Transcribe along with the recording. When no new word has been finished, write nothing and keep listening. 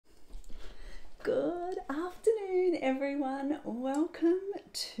Good afternoon, everyone. Welcome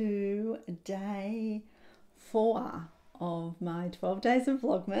to day 4 of my 12 days of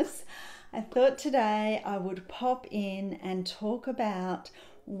Vlogmas. I thought today I would pop in and talk about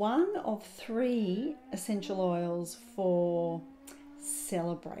one of 3 essential oils for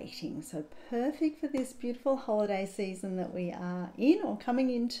celebrating. So perfect for this beautiful holiday season that we are in or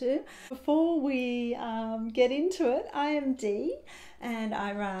coming into. Before we get into it, I am Dee and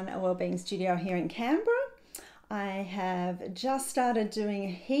I run a wellbeing studio here in Canberra. I have just started doing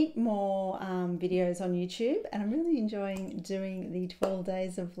a heap more videos on YouTube, and I'm really enjoying doing the 12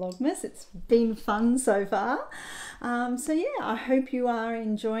 days of Vlogmas. It's been fun so far. So yeah, I hope you are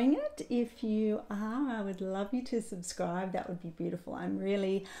enjoying it. If you are, I would love you to subscribe. That would be beautiful. I'm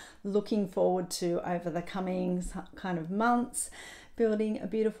really looking forward to, over the coming kind of months, building a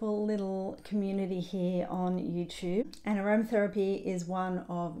beautiful little community here on YouTube. And aromatherapy is one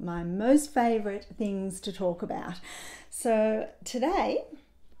of my most favorite things to talk about. So today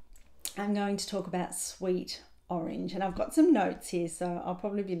I'm going to talk about sweet orange, and I've got some notes here, so I'll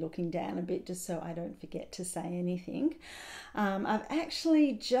probably be looking down a bit just so I don't forget to say anything. I've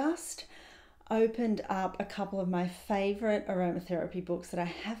actually just opened up a couple of my favorite aromatherapy books that I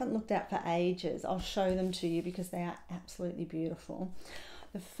haven't looked at for ages. I'll show them to you because they are absolutely beautiful.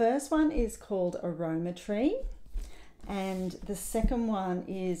 The first one is called Aromatherapy, and the second one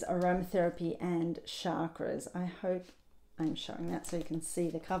is Aromatherapy and Chakras. I hope I'm showing that so you can see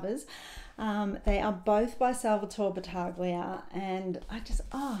the covers. They are both by Salvatore Battaglia, and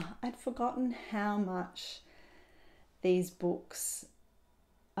I'd forgotten how much these books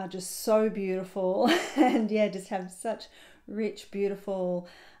are just so beautiful and yeah, just have such rich, beautiful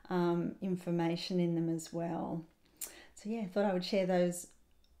information in them as well. So yeah, I thought I would share those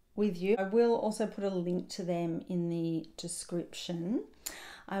with you. I will also put a link to them in the description.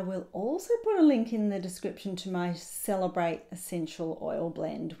 I will also put a link in the description to my Celebrate Essential Oil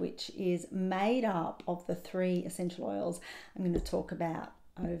Blend, which is made up of the 3 essential oils I'm going to talk about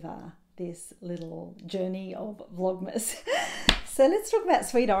over this little journey of Vlogmas. So let's talk about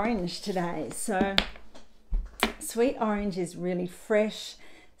sweet orange today. So sweet orange is really fresh,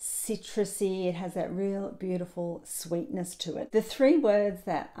 citrusy. It has that real beautiful sweetness to it. The 3 words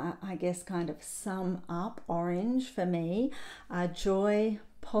that I guess kind of sum up orange for me are joy,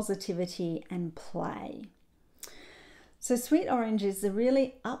 positivity, and play. So sweet orange is a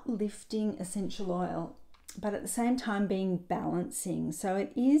really uplifting essential oil, but at the same time being balancing. So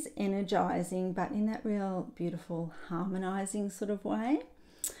it is energizing, but in that real beautiful harmonizing sort of way.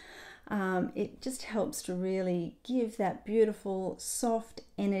 It just helps to really give that beautiful soft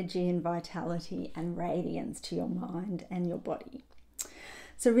energy and vitality and radiance to your mind and your body.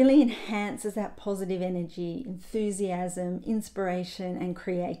 So it really enhances that positive energy, enthusiasm, inspiration, and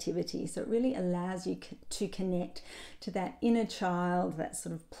creativity. So it really allows you to connect to that inner child, that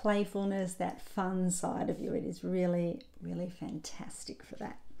sort of playfulness, that fun side of you. It is really, really fantastic for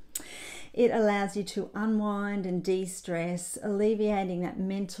that. It allows you to unwind and de-stress, alleviating that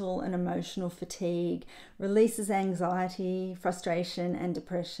mental and emotional fatigue, releases anxiety, frustration, and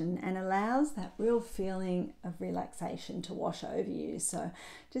depression, and allows that real feeling of relaxation to wash over you. So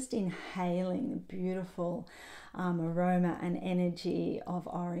just inhaling the beautiful aroma and energy of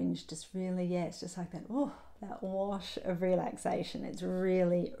orange, just really, yeah, it's just like that, that wash of relaxation. It's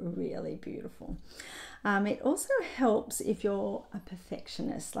really, really beautiful. It also helps if you're a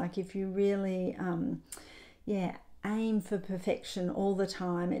perfectionist, like if you really, aim for perfection all the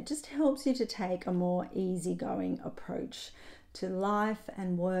time. It just helps you to take a more easygoing approach to life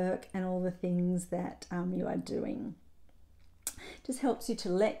and work and all the things that you are doing. Just helps you to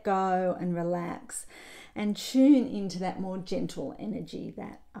let go and relax and tune into that more gentle energy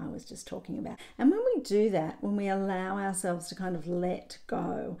that I was just talking about. And when we do that, when we allow ourselves to kind of let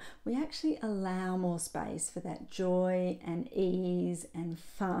go, we actually allow more space for that joy and ease and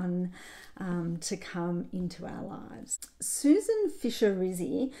fun to come into our lives. Susan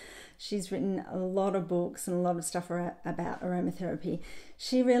Fisher-Rizzi, she's written a lot of books and a lot of stuff about aromatherapy.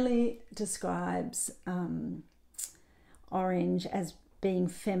 She really describes orange as being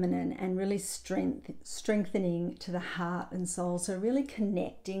feminine and really strengthening to the heart and soul. So really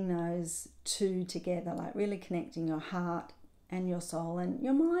connecting those 2 together, like really connecting your heart and your soul and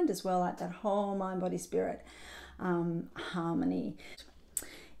your mind as well, like that whole mind, body, spirit harmony.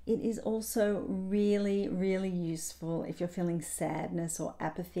 It is also really, really useful if you're feeling sadness or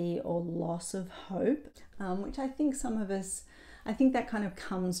apathy or loss of hope, which I think some of us I think that kind of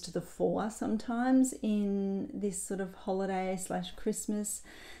comes to the fore sometimes in this sort of holiday / Christmas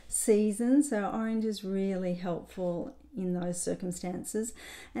season. So orange is really helpful in those circumstances,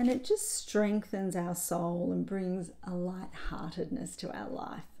 and it just strengthens our soul and brings a lightheartedness to our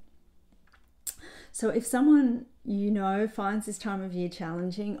life. So if someone you know finds this time of year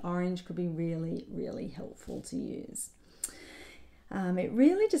challenging, orange could be really, really helpful to use. It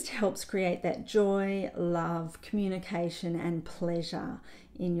really just helps create that joy, love, communication and pleasure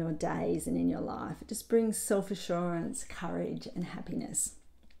in your days and in your life. It just brings self-assurance, courage and happiness.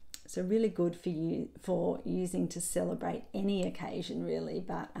 So really good for you for using to celebrate any occasion really,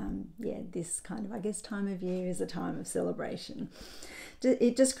 but yeah, this kind of, I guess, time of year is a time of celebration.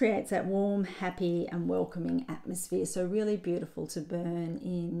 It just creates that warm, happy and welcoming atmosphere. So really beautiful to burn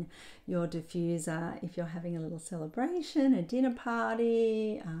in your diffuser if you're having a little celebration, a dinner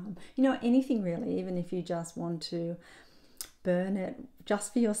party, you know, anything really, even if you just want to burn it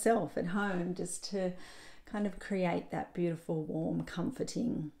just for yourself at home, just to kind of create that beautiful, warm,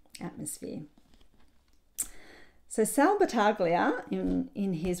 comforting atmosphere. So Battaglia,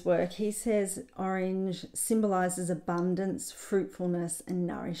 in his work, he says orange symbolizes abundance, fruitfulness and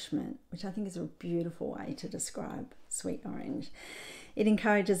nourishment, which I think is a beautiful way to describe sweet orange. It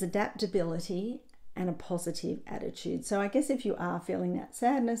encourages adaptability and a positive attitude. So I guess if you are feeling that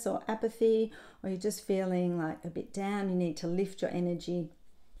sadness or apathy, or you're just feeling like a bit down, you need to lift your energy,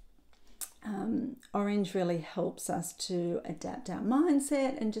 orange really helps us to adapt our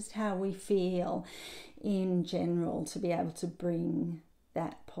mindset and just how we feel in general to be able to bring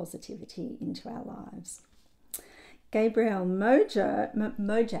that positivity into our lives. Gabriel Moje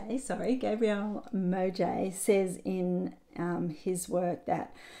says in his work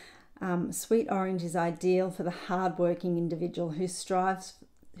that sweet orange is ideal for the hardworking individual who strives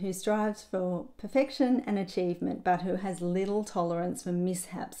for perfection and achievement, but who has little tolerance for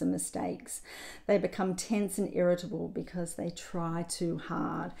mishaps and mistakes. They become tense and irritable because they try too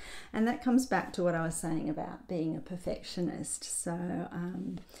hard. And that comes back to what I was saying about being a perfectionist. So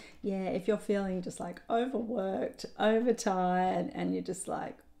yeah, if you're feeling just like overworked, overtired, and you're just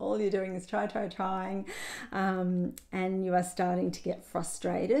like, all you're doing is trying, and you are starting to get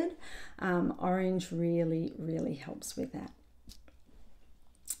frustrated, orange really, really helps with that.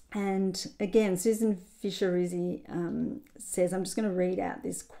 And again, Susan Fisher-Rizzi says, I'm just going to read out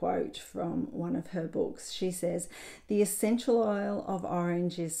this quote from one of her books. She says, "The essential oil of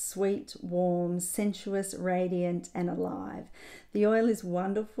orange is sweet, warm, sensuous, radiant, and alive. The oil is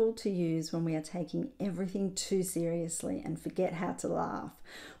wonderful to use when we are taking everything too seriously and forget how to laugh,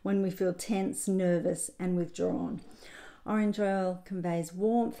 when we feel tense, nervous, and withdrawn. Orange oil conveys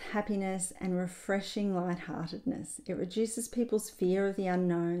warmth, happiness, and refreshing lightheartedness. It reduces people's fear of the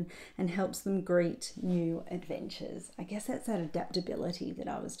unknown and helps them greet new adventures." I guess that's that adaptability that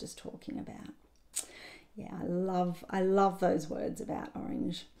I was just talking about. Yeah, I love those words about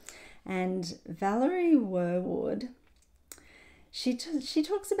orange. And Valerie Werwood, she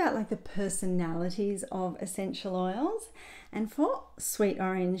talks about like the personalities of essential oils. And for sweet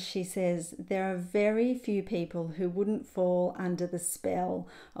orange, she says, there are very few people who wouldn't fall under the spell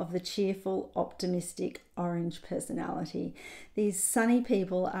of the cheerful, optimistic orange personality. These sunny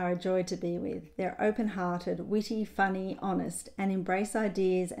people are a joy to be with. They're open-hearted, witty, funny, honest, and embrace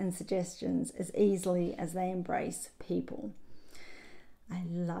ideas and suggestions as easily as they embrace people. I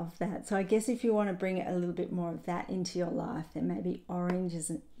love that. So I guess if you want to bring a little bit more of that into your life, then maybe orange is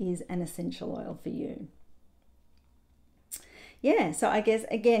an essential oil for you. Yeah, so I guess,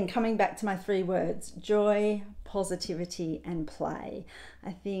 again, coming back to my 3 words, joy, positivity, and play.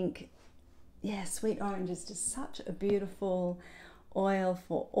 I think, yeah, sweet orange is just such a beautiful oil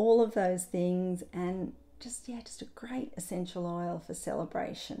for all of those things, and just a great essential oil for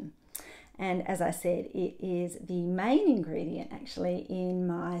celebration. And as I said, it is the main ingredient actually in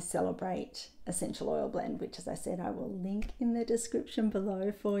my Celebrate essential oil blend, which, as I said, I will link in the description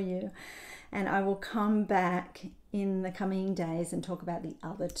below for you. And I will come back in the coming days and talk about the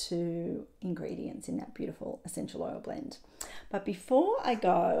other 2 ingredients in that beautiful essential oil blend. But before I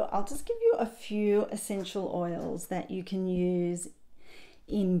go, I'll just give you a few essential oils that you can use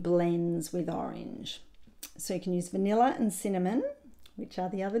in blends with orange. So you can use vanilla and cinnamon, which are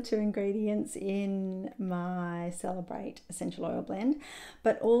the other 2 ingredients in my Celebrate essential oil blend,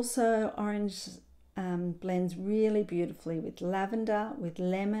 but also orange blends really beautifully with lavender, with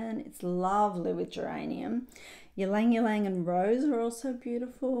lemon. It's lovely with geranium. Ylang ylang and rose are also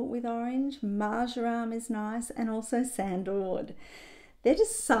beautiful with orange. Marjoram is nice, and also sandalwood. They're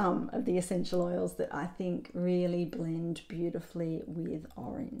just some of the essential oils that I think really blend beautifully with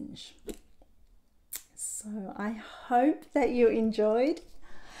orange. So I hope that you enjoyed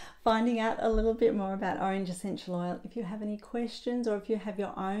finding out a little bit more about orange essential oil. If you have any questions or if you have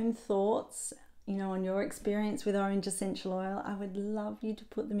your own thoughts, you know, on your experience with orange essential oil, I would love you to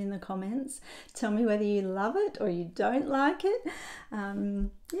put them in the comments. Tell me whether you love it or you don't like it.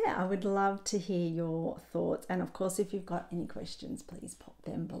 Yeah, I would love to hear your thoughts. And of course, if you've got any questions, please pop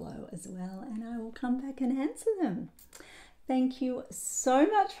them below as well, and I will come back and answer them. Thank you so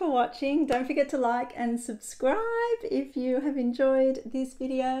much for watching. Don't forget to like and subscribe if you have enjoyed this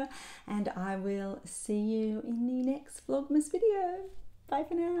video, and I will see you in the next Vlogmas video. Bye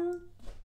for now.